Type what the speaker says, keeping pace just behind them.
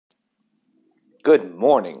Good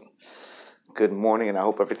morning. Good morning, and I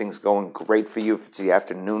hope everything's going great for you. If it's the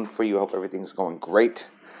afternoon for you, I hope everything's going great.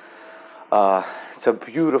 It's a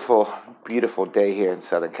beautiful, beautiful day here in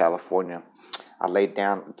Southern California. I laid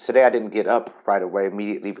down. Today I didn't get up right away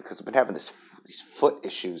immediately because I've been having these foot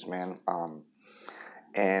issues, man.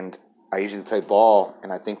 And I usually play ball,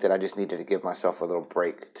 and I think that I just needed to give myself a little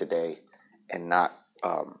break today and not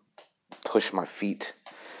push my feet.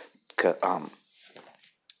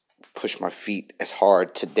 Push my feet as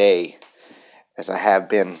hard today as I have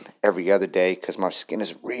been every other day because my skin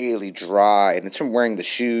is really dry, and it's from wearing the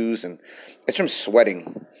shoes, and it's from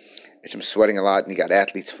sweating. It's from sweating a lot, and you got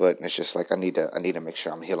athlete's foot, and it's just like I need to make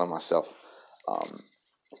sure I'm healing myself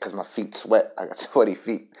because my feet sweat. I got sweaty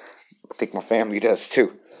feet. I think my family does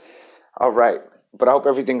too. All right, but I hope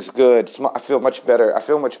everything's good. I feel much better. I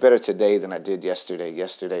feel much better today than I did yesterday.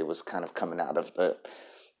 Yesterday was kind of coming out of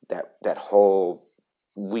that whole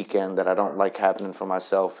weekend that I don't like happening for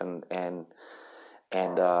myself, and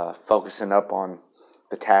focusing up on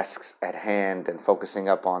the tasks at hand and focusing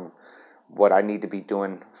up on what I need to be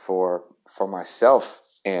doing for myself.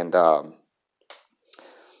 And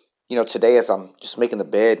today as I'm just making the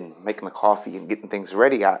bed and making the coffee and getting things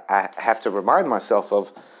ready, I have to remind myself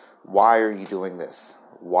of, why are you doing this?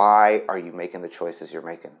 Why are you making the choices you're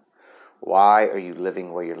making? Why are you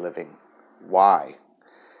living where you're living? Why?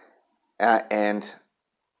 And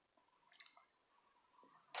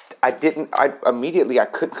I couldn't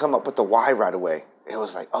come up with the why right away. It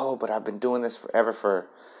was like, oh, but I've been doing this forever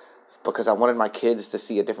because I wanted my kids to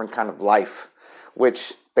see a different kind of life,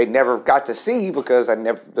 which they never got to see because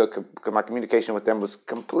my communication with them was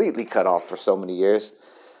completely cut off for so many years.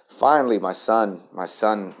 Finally, my son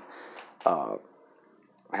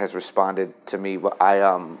has responded to me. We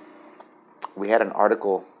had an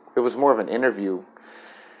article. It was more of an interview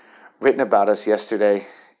written about us yesterday,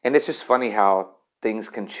 and it's just funny how things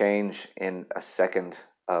can change in a second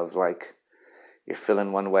of, like, you're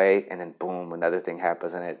feeling one way and then boom, another thing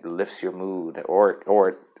happens and it lifts your mood, or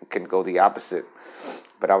it can go the opposite.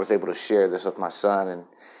 But I was able to share this with my son, and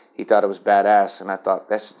he thought it was badass, and I thought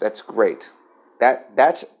that's great.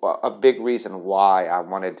 That's a big reason why I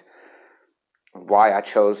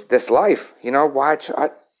chose this life. And a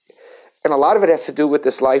lot of it has to do with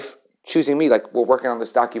this life choosing me. Like, we're working on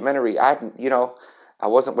this documentary. I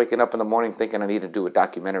wasn't waking up in the morning thinking I need to do a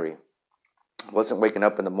documentary. I wasn't waking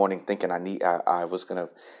up in the morning thinking I was going to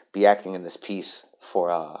be acting in this piece for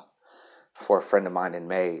a friend of mine in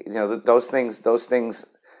May. Those things.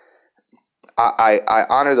 I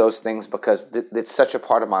honor those things because it's such a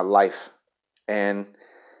part of my life, and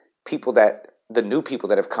the new people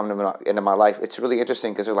that have come into my life, it's really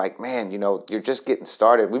interesting because they're like, man, you're just getting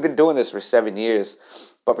started. We've been doing this for 7 years,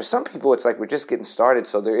 but for some people, it's like we're just getting started.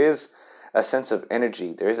 So there is a sense of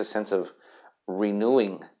energy. There is a sense of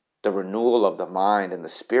renewal of the mind and the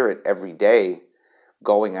spirit every day,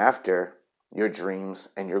 going after your dreams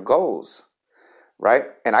and your goals, right?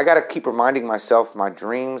 And I got to keep reminding myself my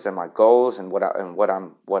dreams and my goals and what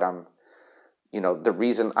I'm the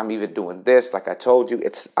reason I'm even doing this. Like I told you,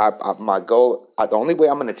 it's my goal. The only way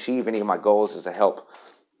I'm going to achieve any of my goals is to help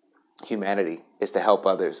humanity, is to help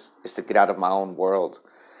others, is to get out of my own world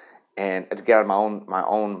and to get out of my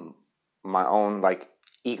own like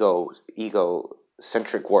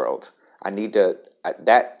egocentric world. I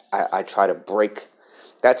try to break.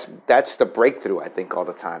 That's the breakthrough, I think, all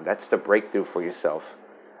the time. That's the breakthrough for yourself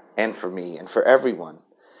and for me and for everyone.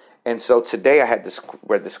 And so today I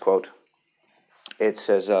read this quote. It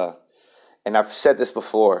says, and I've said this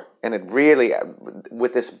before, and it really,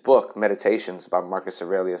 with this book, Meditations by Marcus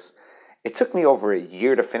Aurelius, it took me over a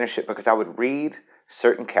year to finish it because I would read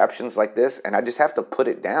certain captions like this, and I just have to put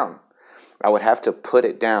it down. I would have to put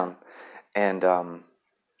it down. And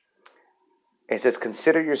it says,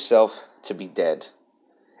 consider yourself to be dead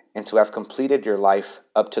and to have completed your life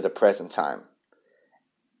up to the present time,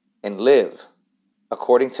 and live,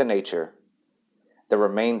 according to nature, the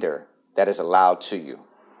remainder that is allowed to you.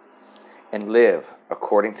 And live,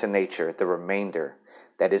 according to nature, the remainder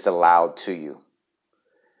that is allowed to you.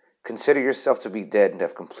 Consider yourself to be dead and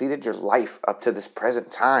have completed your life up to this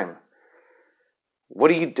present time. What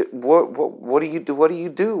do you do? What do you do? What do you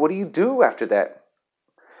do? What do you do after that?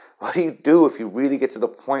 What do you do if you really get to the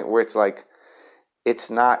point where it's like, it's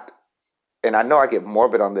not? And I know I get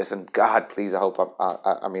morbid on this, and God, please, I hope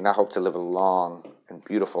I hope to live a long and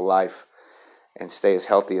beautiful life and stay as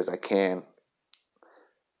healthy as I can.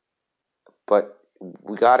 But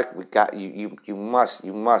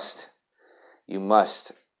you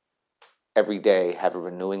must every day have a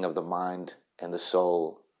renewing of the mind and the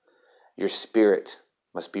soul. Your spirit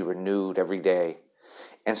must be renewed every day.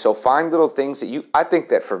 And so find little things that I think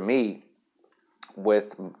that for me,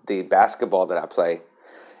 with the basketball that I play,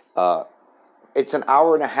 it's an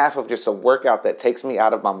hour and a half of just a workout that takes me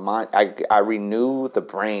out of my mind. I renew the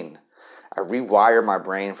brain. I rewire my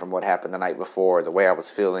brain from what happened the night before, the way I was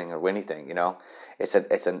feeling, or anything. It's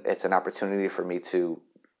an opportunity for me to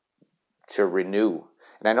renew.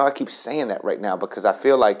 And I know I keep saying that right now because I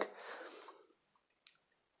feel like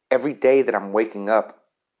every day that I'm waking up,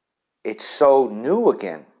 it's so new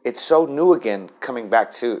again. It's so new again coming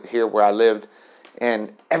back to here where I lived,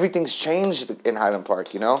 and everything's changed in Highland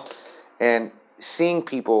Park, and seeing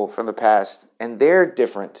people from the past, and they're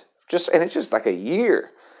different. And it's just like a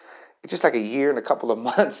year. It's just like a year and a couple of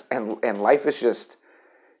months, and life is just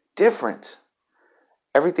different.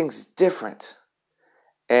 Everything's different.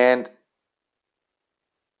 And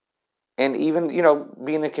even,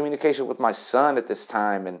 being in communication with my son at this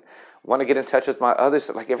time and want to get in touch with my others,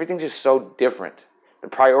 like everything's just so different. The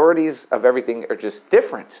priorities of everything are just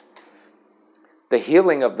different. The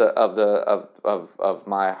healing of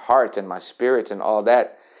my heart and my spirit and all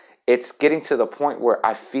that, it's getting to the point where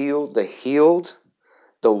I feel the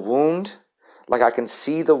wound, like I can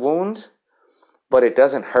see the wound, but it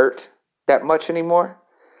doesn't hurt that much anymore.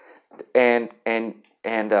 And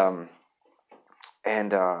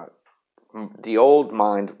the old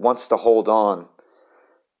mind wants to hold on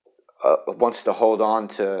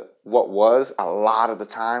to what was a lot of the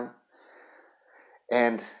time.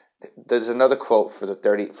 And there's another quote that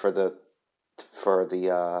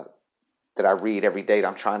I read every day.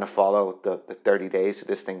 I'm trying to follow the 30 days of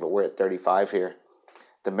this thing, but we're at 35 here.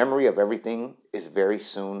 The memory of everything is very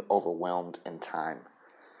soon overwhelmed in time.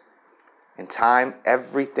 In time,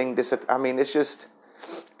 everything disappears. I mean,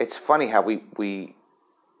 it's funny how we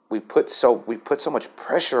put so much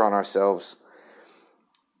pressure on ourselves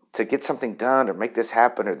to get something done or make this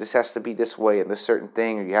happen, or this has to be this way and this certain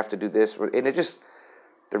thing, or you have to do this. And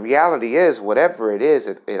the reality is, whatever it is,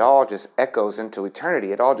 it all just echoes into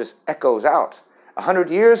eternity. It all just echoes out. 100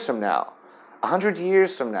 years from now,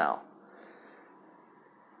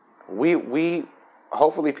 we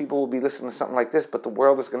hopefully people will be listening to something like this, but the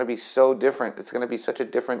world is going to be so different. It's going to be such a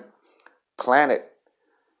different planet.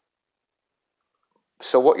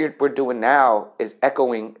 So what we're doing now is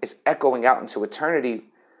echoing out into eternity,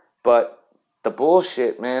 but the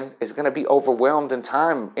bullshit, man, is going to be overwhelmed in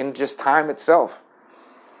time, in just time itself.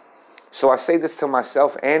 So I say this to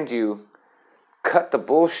myself and you: cut the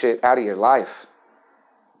bullshit out of your life.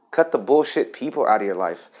 Cut the bullshit people out of your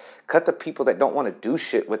life. Cut the people that don't want to do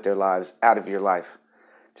shit with their lives out of your life.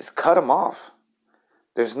 Just cut them off.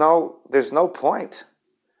 There's no point.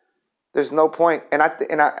 There's no point. And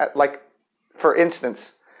I like, for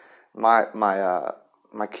instance, my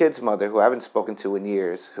kid's mother, who I haven't spoken to in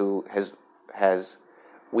years, who I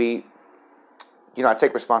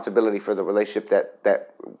take responsibility for the relationship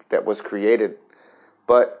that was created,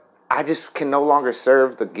 but I just can no longer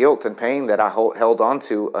serve the guilt and pain that I held on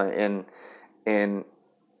to in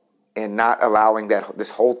not allowing the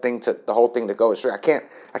whole thing to go astray.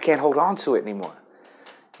 I can't hold on to it anymore.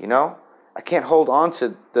 I can't hold on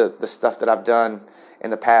to the stuff that I've done in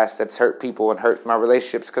the past that's hurt people and hurt my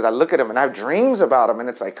relationships, because I look at them and I have dreams about them, and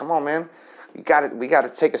it's like, come on, man, we got to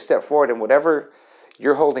take a step forward, and whatever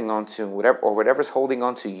you're holding on to, whatever's holding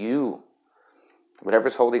on to you,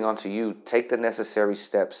 take the necessary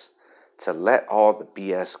steps to let all the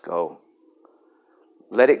BS go.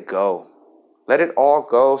 Let it go. Let it all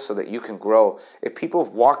go so that you can grow. If people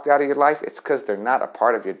have walked out of your life, it's because they're not a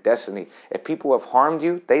part of your destiny. If people have harmed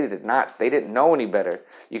you, they didn't know any better.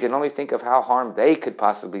 You can only think of how harmed they could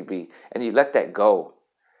possibly be, and you let that go.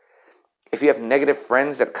 If you have negative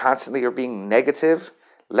friends that constantly are being negative,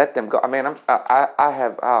 let them go. I mean,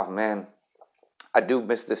 I do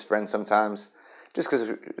miss this friend sometimes, just because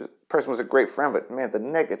the person was a great friend, but man, the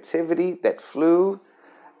negativity that flew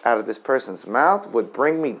out of this person's mouth would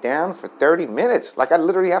bring me down for 30 minutes. Like, I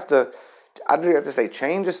literally have to say,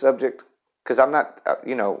 change the subject, because I'm not,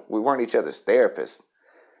 we weren't each other's therapists.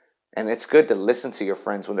 And it's good to listen to your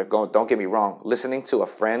friends when they're going. Don't get me wrong. Listening to a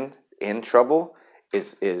friend in trouble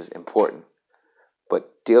is important.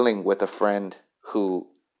 But dealing with a friend who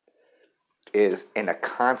is in a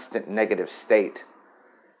constant negative state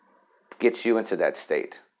gets you into that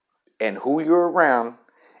state. And who you're around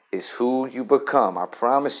is who you become. I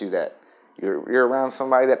promise you that. You're around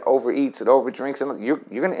somebody that overeats and overdrinks, and you're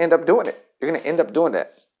going to end up doing it. You're going to end up doing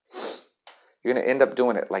that. You're going to end up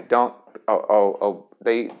doing it. Like,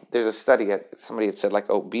 there's a study somebody had said, like,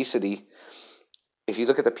 obesity. If you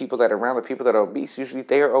look at the people that are around the people that are obese, usually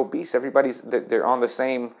they are obese. They're on the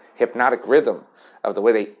same hypnotic rhythm of the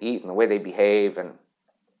way they eat and the way they behave, and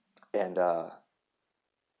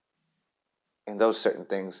and those certain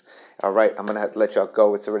things. All right, I'm going to have to let y'all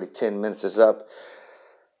go. It's already 10 minutes is up.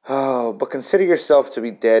 Oh, but consider yourself to be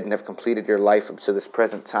dead and have completed your life up to this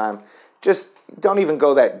present time. Just don't even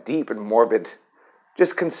go that deep and morbid.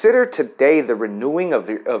 Just consider today the renewing of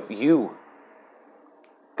you.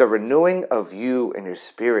 The renewing of you and your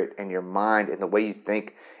spirit and your mind and the way you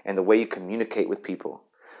think and the way you communicate with people.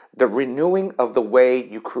 The renewing of the way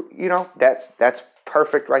that's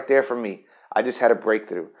perfect right there for me. I just had a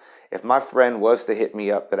breakthrough. If my friend was to hit me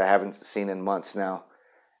up that I haven't seen in months now,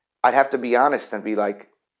 I'd have to be honest and be like,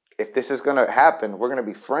 if this is going to happen, we're going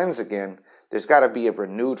to be friends again. There's got to be a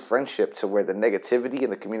renewed friendship to where the negativity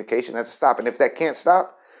and the communication has to stop. And if that can't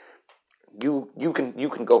stop, you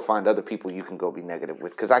can go find other people you can go be negative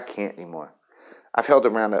with, because I can't anymore. I've held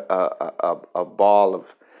around a ball of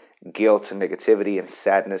guilt and negativity and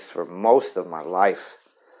sadness for most of my life.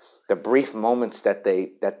 The brief moments that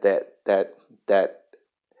the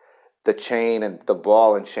chain and the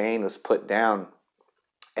ball and chain was put down,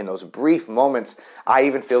 and those brief moments, I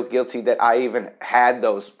even feel guilty that I even had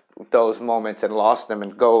those moments and lost them,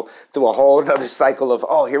 and go through a whole other cycle of,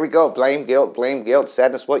 oh, here we go, blame, guilt,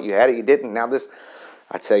 sadness. What, you had it, you didn't. Now this,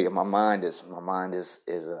 I tell you, my mind is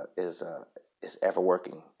ever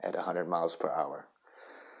working at 100 miles per hour.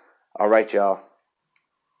 All right, y'all.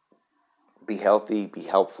 Be healthy, be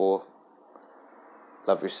helpful,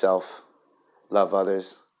 love yourself, love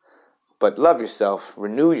others, but love yourself,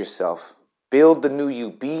 renew yourself, build the new you,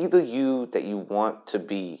 be the you that you want to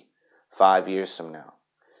be 5 years from now.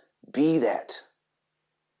 Be that.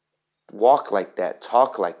 Walk like that,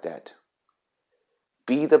 talk like that.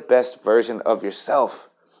 Be the best version of yourself.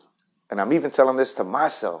 And I'm even telling this to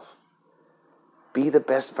myself. Be the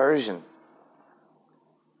best version.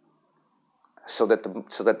 So that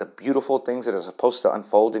the beautiful things that are supposed to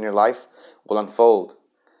unfold in your life will unfold.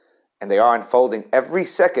 And they are unfolding every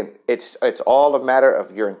second. It's all a matter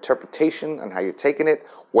of your interpretation and how you're taking it,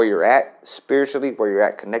 where you're at spiritually, where you're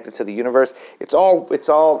at connected to the universe. It's all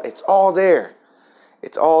there.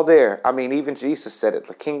 It's all there. I mean, even Jesus said it.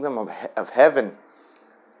 The kingdom of heaven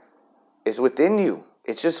is within you.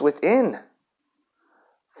 It's just within.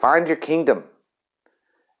 Find your kingdom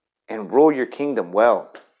and rule your kingdom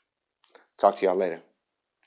well. Talk to y'all later.